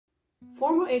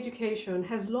Formal education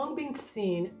has long been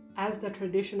seen as the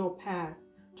traditional path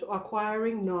to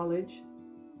acquiring knowledge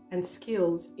and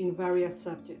skills in various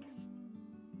subjects.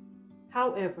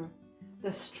 However,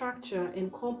 the structure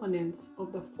and components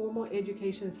of the formal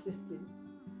education system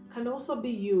can also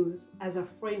be used as a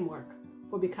framework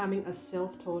for becoming a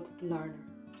self-taught learner.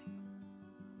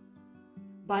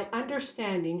 By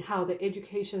understanding how the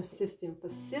education system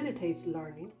facilitates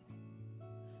learning,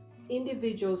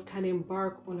 individuals can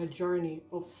embark on a journey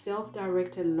of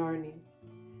self-directed learning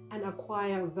and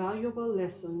acquire valuable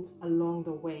lessons along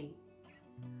the way.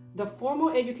 The formal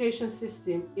education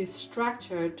system is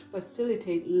structured to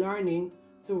facilitate learning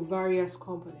through various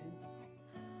components.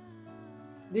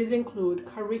 These include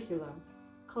curriculum,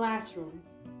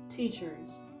 classrooms,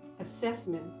 teachers,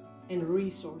 assessments, and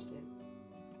resources.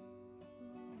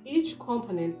 Each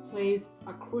component plays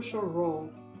a crucial role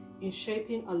in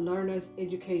shaping a learner's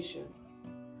education,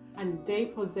 and they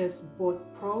possess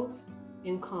both pros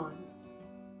and cons.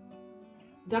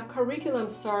 The curriculum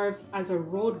serves as a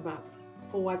roadmap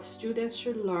for what students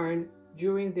should learn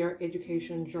during their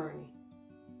education journey.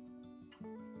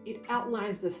 It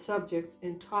outlines the subjects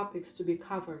and topics to be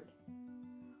covered,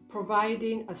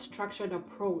 providing a structured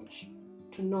approach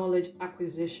to knowledge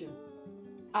acquisition.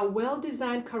 A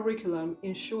well-designed curriculum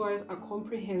ensures a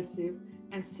comprehensive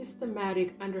and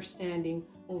systematic understanding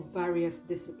of various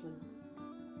disciplines.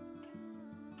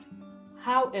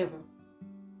 However,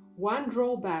 one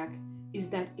drawback is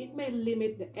that it may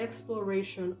limit the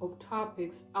exploration of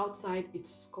topics outside its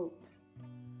scope.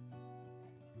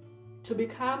 To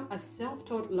become a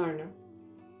self-taught learner,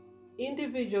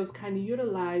 individuals can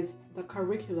utilize the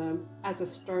curriculum as a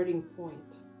starting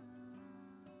point,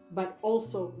 but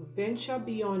also venture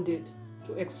beyond it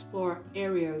to explore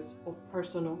areas of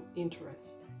personal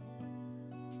interest.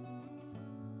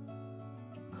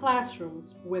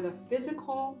 Classrooms, whether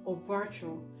physical or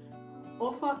virtual,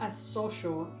 offer a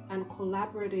social and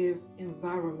collaborative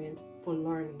environment for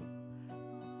learning.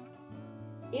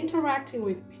 Interacting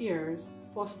with peers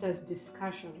fosters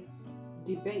discussions,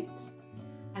 debate,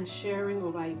 and sharing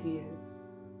of ideas,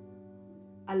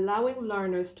 allowing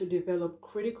learners to develop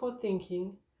critical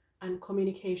thinking and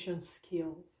communication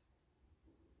skills.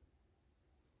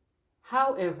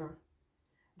 However,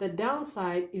 the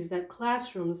downside is that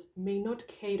classrooms may not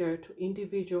cater to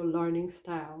individual learning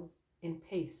styles and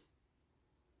pace.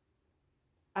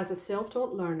 As a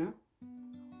self-taught learner,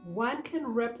 one can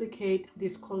replicate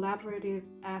this collaborative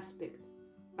aspect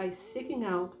by seeking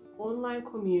out online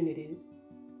communities,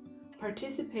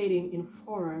 participating in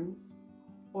forums,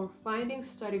 or finding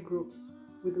study groups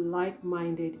with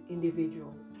like-minded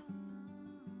individuals.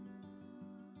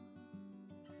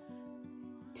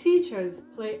 Teachers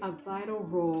play a vital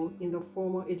role in the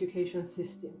formal education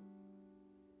system,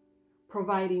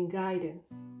 providing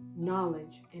guidance,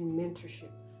 knowledge, and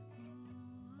mentorship.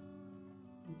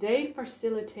 They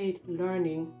facilitate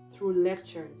learning through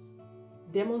lectures,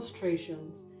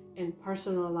 demonstrations, and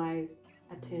personalized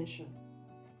attention.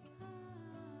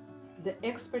 The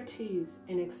expertise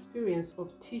and experience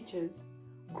of teachers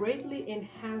greatly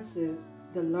enhances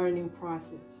the learning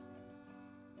process.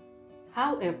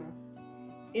 However,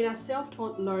 in a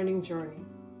self-taught learning journey,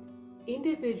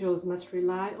 individuals must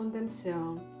rely on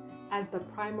themselves as the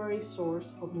primary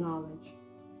source of knowledge.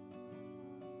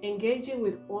 Engaging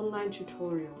with online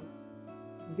tutorials,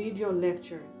 video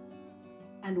lectures,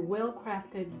 and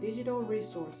well-crafted digital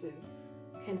resources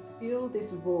can fill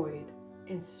this void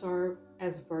and serve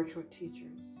as virtual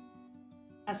teachers.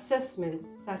 Assessments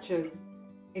such as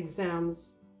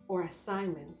exams or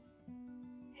assignments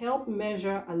help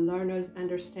measure a learner's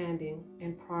understanding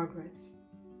and progress.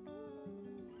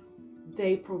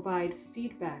 They provide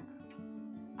feedback,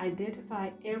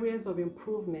 identify areas of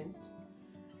improvement,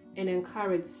 and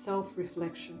encourage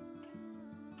self-reflection.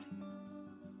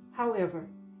 However,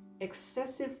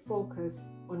 excessive focus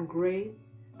on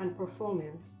grades and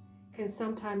performance can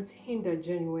sometimes hinder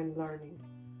genuine learning.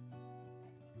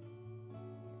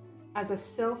 As a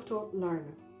self-taught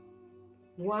learner,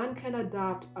 one can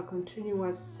adopt a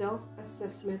continuous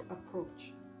self-assessment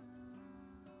approach,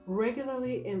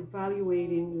 regularly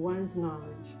evaluating one's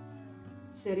knowledge,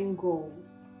 setting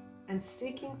goals, and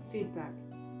seeking feedback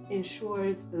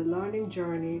ensures the learning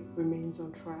journey remains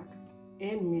on track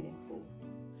and meaningful.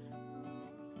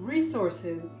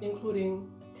 Resources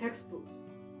including textbooks,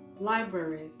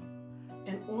 libraries,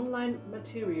 and online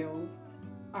materials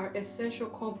are essential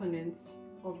components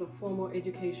of the formal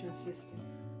education system.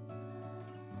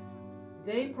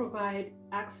 They provide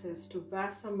access to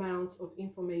vast amounts of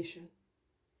information,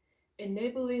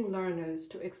 enabling learners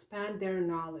to expand their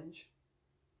knowledge.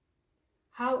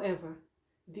 However,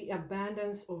 the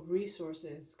abundance of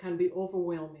resources can be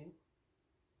overwhelming,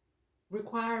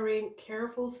 requiring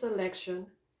careful selection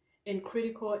and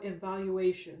critical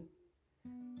evaluation.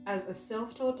 As a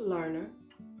self-taught learner,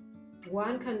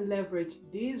 one can leverage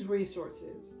these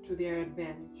resources to their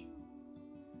advantage,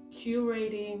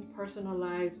 curating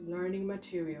personalized learning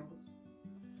materials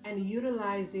and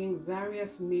utilizing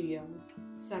various mediums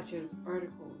such as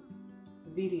articles,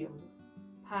 videos,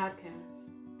 podcasts,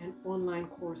 and online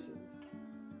courses.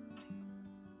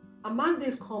 Among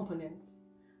these components,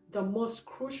 the most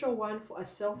crucial one for a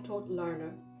self-taught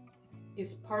learner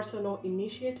is personal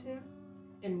initiative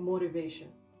and motivation.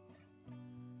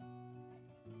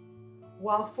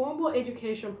 While formal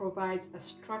education provides a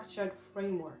structured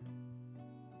framework,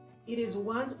 it is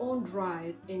one's own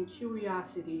drive and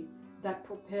curiosity that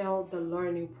propel the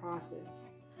learning process.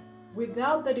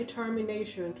 Without the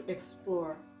determination to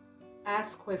explore,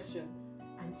 ask questions,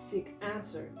 and seek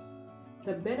answers,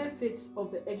 the benefits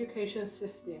of the education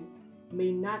system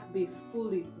may not be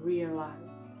fully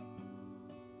realized.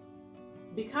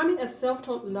 Becoming a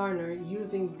self-taught learner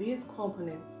using these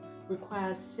components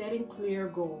requires setting clear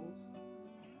goals,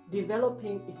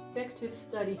 developing effective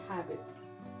study habits,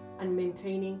 and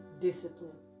maintaining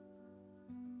discipline.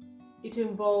 It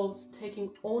involves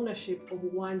taking ownership of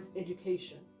one's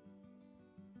education,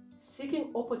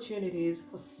 seeking opportunities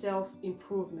for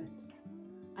self-improvement,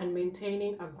 and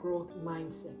maintaining a growth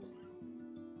mindset.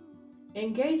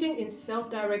 Engaging in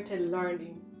self-directed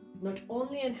learning not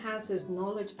only enhances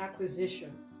knowledge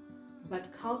acquisition,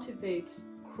 but cultivates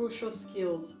crucial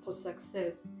skills for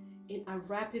success in a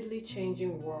rapidly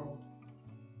changing world.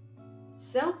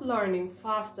 Self-learning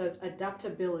fosters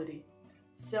adaptability,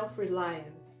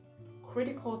 self-reliance,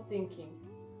 critical thinking,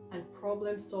 and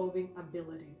problem-solving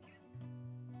abilities.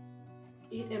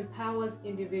 It empowers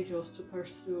individuals to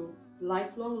pursue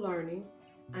lifelong learning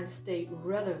and stay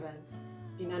relevant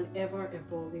in an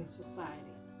ever-evolving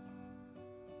society.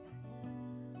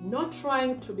 Not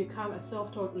trying to become a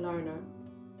self-taught learner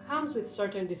comes with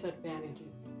certain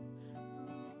disadvantages.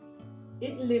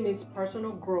 It limits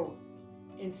personal growth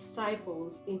and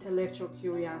stifles intellectual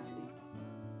curiosity.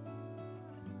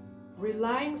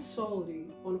 Relying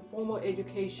solely on formal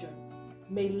education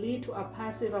may lead to a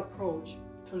passive approach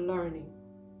to learning,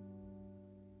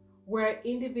 where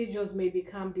individuals may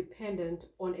become dependent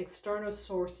on external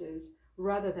sources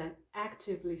rather than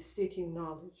actively seeking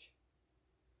knowledge.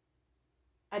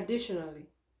 Additionally,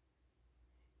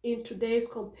 in today's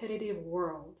competitive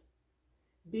world,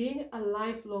 being a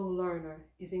lifelong learner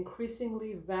is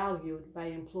increasingly valued by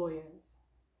employers.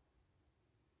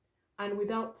 And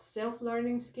without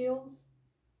self-learning skills,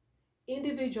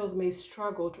 individuals may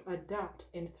struggle to adapt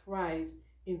and thrive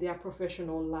in their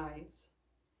professional lives.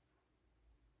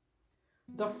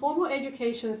 The formal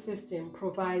education system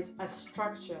provides a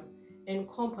structure and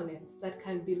components that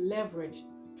can be leveraged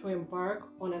to embark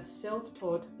on a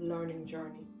self-taught learning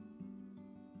journey.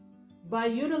 By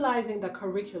utilizing the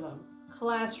curriculum,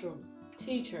 classrooms,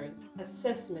 teachers,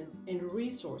 assessments, and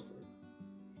resources,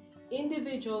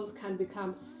 individuals can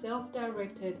become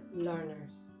self-directed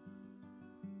learners.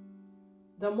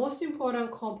 The most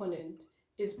important component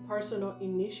is personal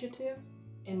initiative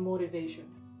and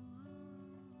motivation,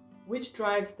 which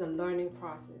drives the learning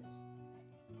process.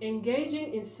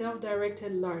 Engaging in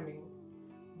self-directed learning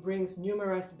brings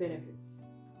numerous benefits,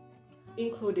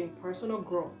 including personal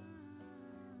growth,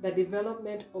 the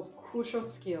development of crucial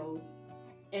skills,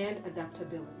 and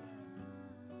adaptability.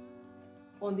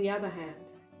 On the other hand,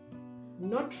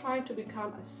 not trying to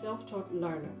become a self-taught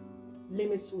learner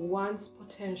limits one's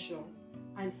potential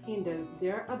and hinders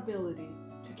their ability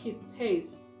to keep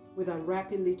pace with a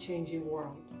rapidly changing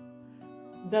world.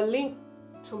 The link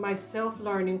to my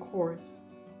self-learning course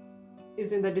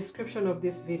is in the description of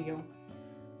this video.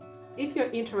 If you're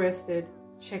interested,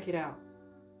 check it out.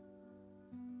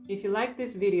 If you like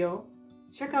this video,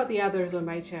 check out the others on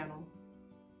my channel.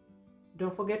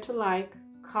 Don't forget to like,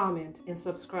 comment, and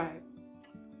subscribe.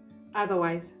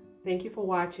 Otherwise, thank you for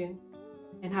watching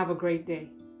and have a great day.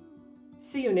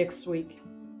 See you next week.